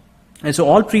 And so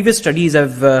all previous studies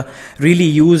have really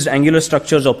used angular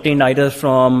structures obtained either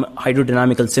from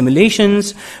hydrodynamical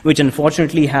simulations, which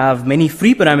unfortunately have many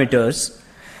free parameters,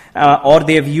 or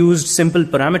they have used simple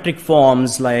parametric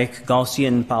forms like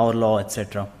Gaussian, power law,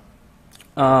 etc.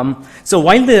 So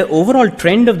while the overall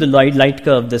trend of the light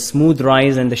curve, the smooth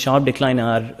rise and the sharp decline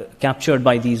are captured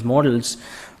by these models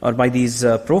or by these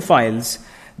profiles,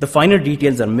 the finer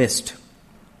details are missed.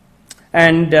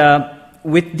 And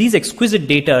with these exquisite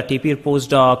data, Tapir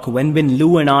postdoc, Wenbin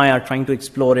Liu, and I are trying to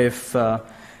explore if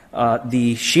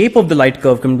the shape of the light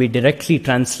curve can be directly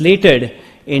translated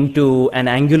into an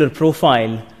angular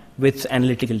profile with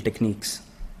analytical techniques.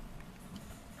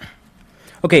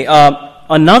 Okay,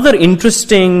 another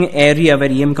interesting area where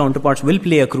EM counterparts will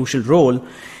play a crucial role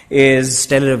is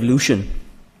stellar evolution.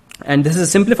 And this is a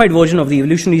simplified version of the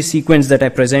evolutionary sequence that I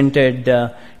presented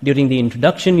during the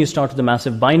introduction. You start with the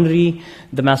massive binary,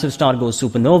 the massive star goes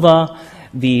supernova,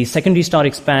 the secondary star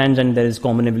expands, and there is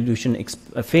common evolution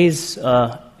phase,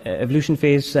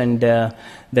 and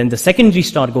then the secondary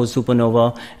star goes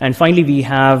supernova, and finally we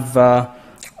have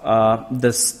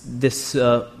this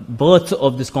birth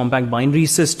of this compact binary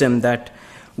system that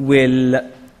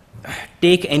will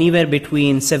take anywhere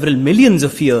between several millions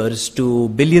of years to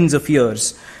billions of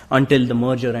years until the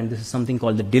merger, and this is something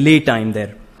called the delay time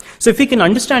there. So if we can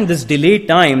understand this delay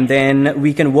time, then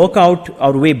we can work out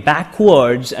our way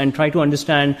backwards and try to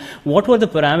understand what were the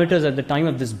parameters at the time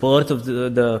of this birth of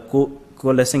the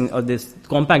coalescing of this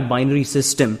compact binary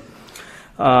system.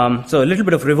 So a little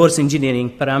bit of reverse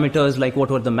engineering parameters, like what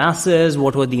were the masses,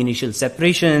 what were the initial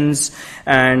separations,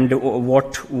 and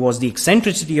what was the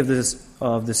eccentricity of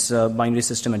this binary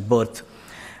system at birth.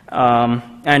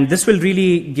 And this will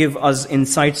really give us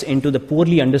insights into the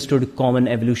poorly understood common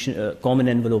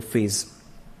envelope phase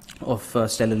of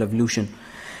stellar evolution.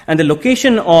 And the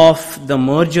location of the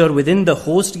merger within the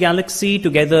host galaxy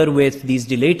together with these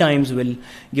delay times will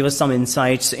give us some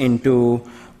insights into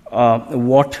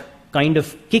what kind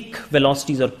of kick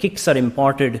velocities or kicks are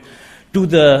imparted to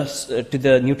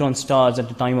the neutron stars at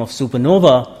the time of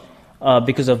supernova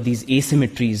because of these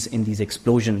asymmetries in these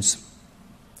explosions.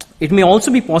 It may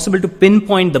also be possible to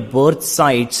pinpoint the birth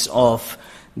sites of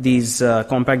these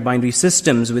compact binary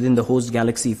systems within the host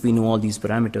galaxy if we know all these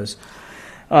parameters.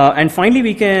 And finally,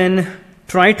 we can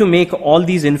try to make all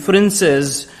these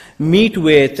inferences meet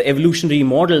with evolutionary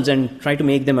models and try to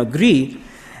make them agree,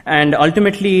 and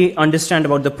ultimately understand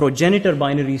about the progenitor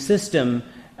binary system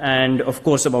and, of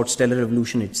course, about stellar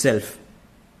evolution itself.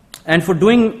 And for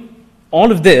doing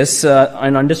all of this,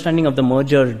 an understanding of the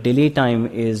merger delay time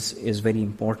is very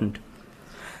important.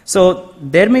 So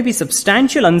there may be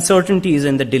substantial uncertainties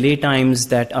in the delay times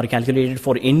that are calculated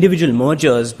for individual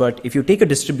mergers, but if you take a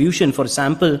distribution for a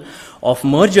sample of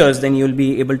mergers, then you'll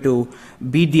be able to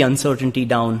beat the uncertainty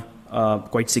down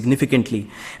quite significantly.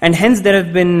 And hence there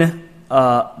have been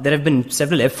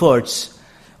several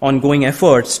ongoing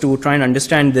efforts to try and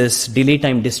understand this delay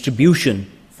time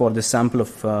distribution for this sample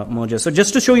of mergers. So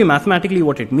just to show you mathematically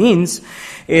what it means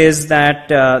is that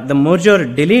the merger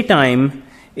delay time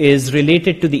is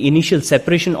related to the initial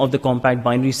separation of the compact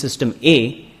binary system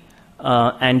A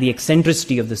and the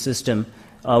eccentricity of the system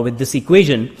with this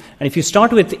equation. And if you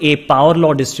start with a power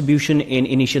law distribution in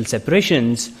initial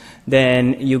separations,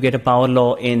 then you get a power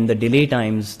law in the delay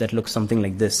times that looks something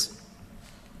like this.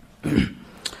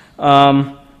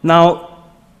 Now,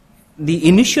 the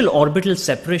initial orbital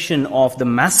separation of the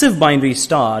massive binary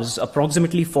stars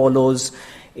approximately follows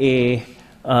a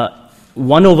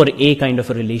 1 over A kind of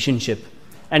a relationship.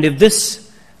 And if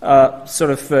this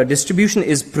distribution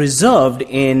is preserved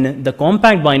in the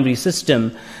compact binary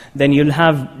system, then you'll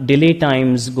have delay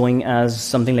times going as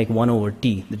something like 1 over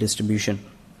T, the distribution.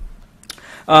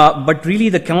 But really,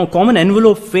 the common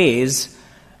envelope phase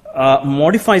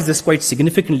modifies this quite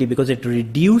significantly because it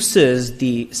reduces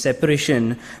the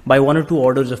separation by 1 or 2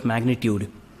 orders of magnitude.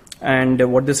 And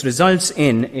what this results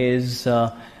in is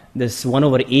this 1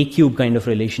 over A cube kind of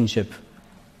relationship.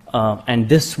 And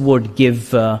this would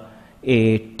give a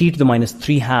T to the minus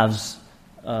 3/2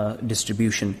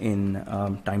 distribution in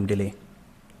time delay.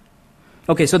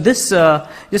 Okay, so this,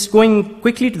 just going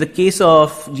quickly to the case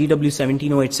of GW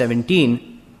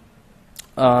 170817,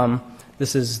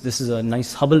 this is a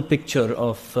nice Hubble picture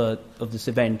of this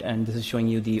event, and this is showing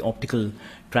you the optical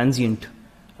transient,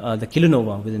 the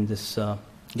kilonova within this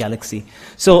galaxy.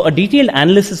 So a detailed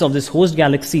analysis of this host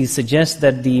galaxy suggests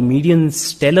that the median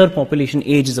stellar population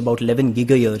age is about 11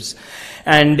 gigayears.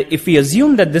 And if we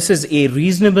assume that this is a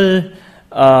reasonable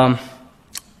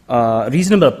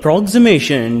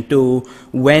approximation to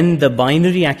when the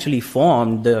binary actually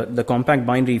formed, the compact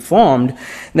binary formed,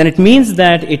 then it means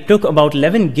that it took about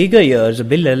 11 gigayears,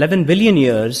 11 billion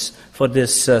years for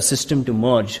this system to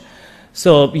merge.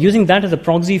 So using that as a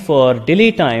proxy for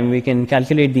delay time, we can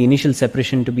calculate the initial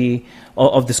separation to be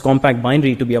of this compact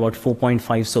binary to be about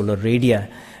 4.5 solar radii.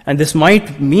 And this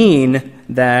might mean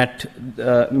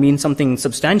something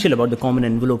substantial about the common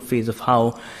envelope phase of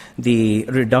how the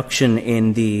reduction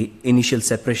in the initial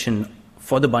separation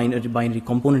for the binary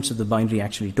components of the binary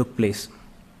actually took place.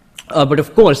 But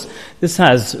of course, this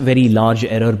has very large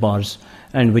error bars,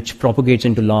 and which propagates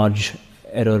into large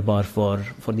error bar for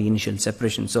the initial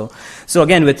separation. So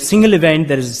again, with single event,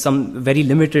 there is some very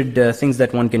limited things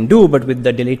that one can do, but with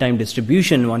the delay time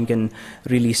distribution, one can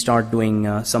really start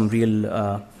doing some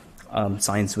real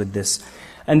science with this.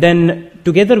 And then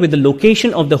together with the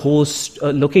location of the host,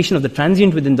 location of the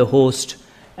transient within the host,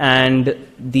 and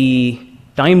the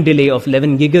time delay of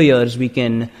 11 gigayears, we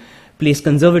can place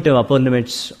conservative upper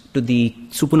limits to the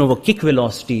supernova kick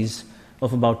velocities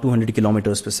of about 200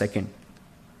 kilometers per second.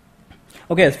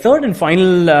 Okay, a third and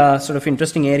final sort of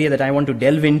interesting area that I want to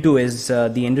delve into is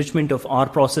the enrichment of R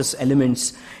process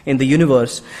elements in the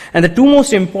universe. And the two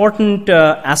most important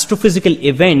astrophysical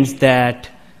events that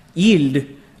yield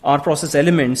R process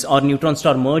elements are neutron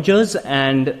star mergers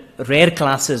and rare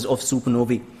classes of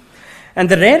supernovae. And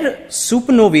the rare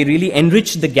supernovae really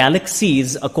enrich the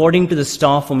galaxies according to the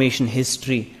star formation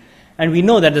history. And we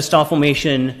know that the star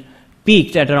formation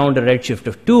peaked at around a redshift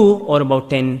of 2 or about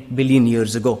 10 billion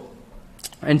years ago.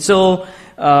 And so,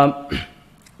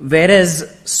 whereas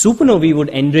supernovae would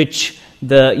enrich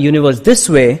the universe this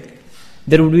way,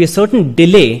 there would be a certain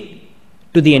delay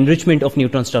to the enrichment of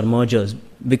neutron star mergers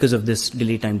because of this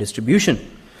delay time distribution.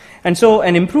 And so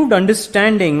an improved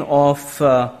understanding of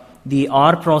the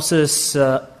R process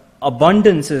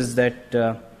abundances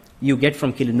that you get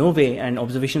from kilonovae and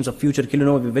observations of future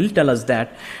kilonovae will tell us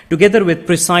that, together with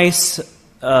precise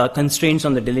constraints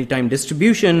on the delay time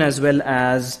distribution as well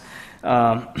as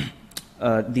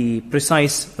the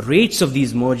precise rates of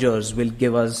these mergers will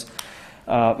give us,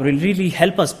 will really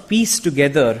help us piece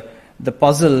together the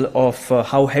puzzle of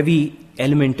how heavy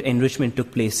element enrichment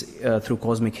took place through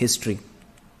cosmic history.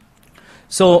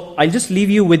 So I'll just leave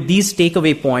you with these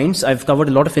takeaway points. I've covered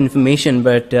a lot of information,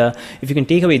 but if you can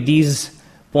take away these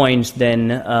points, then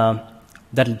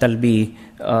that'll be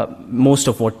most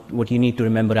of what you need to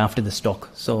remember after this talk.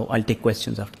 So I'll take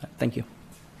questions after that. Thank you.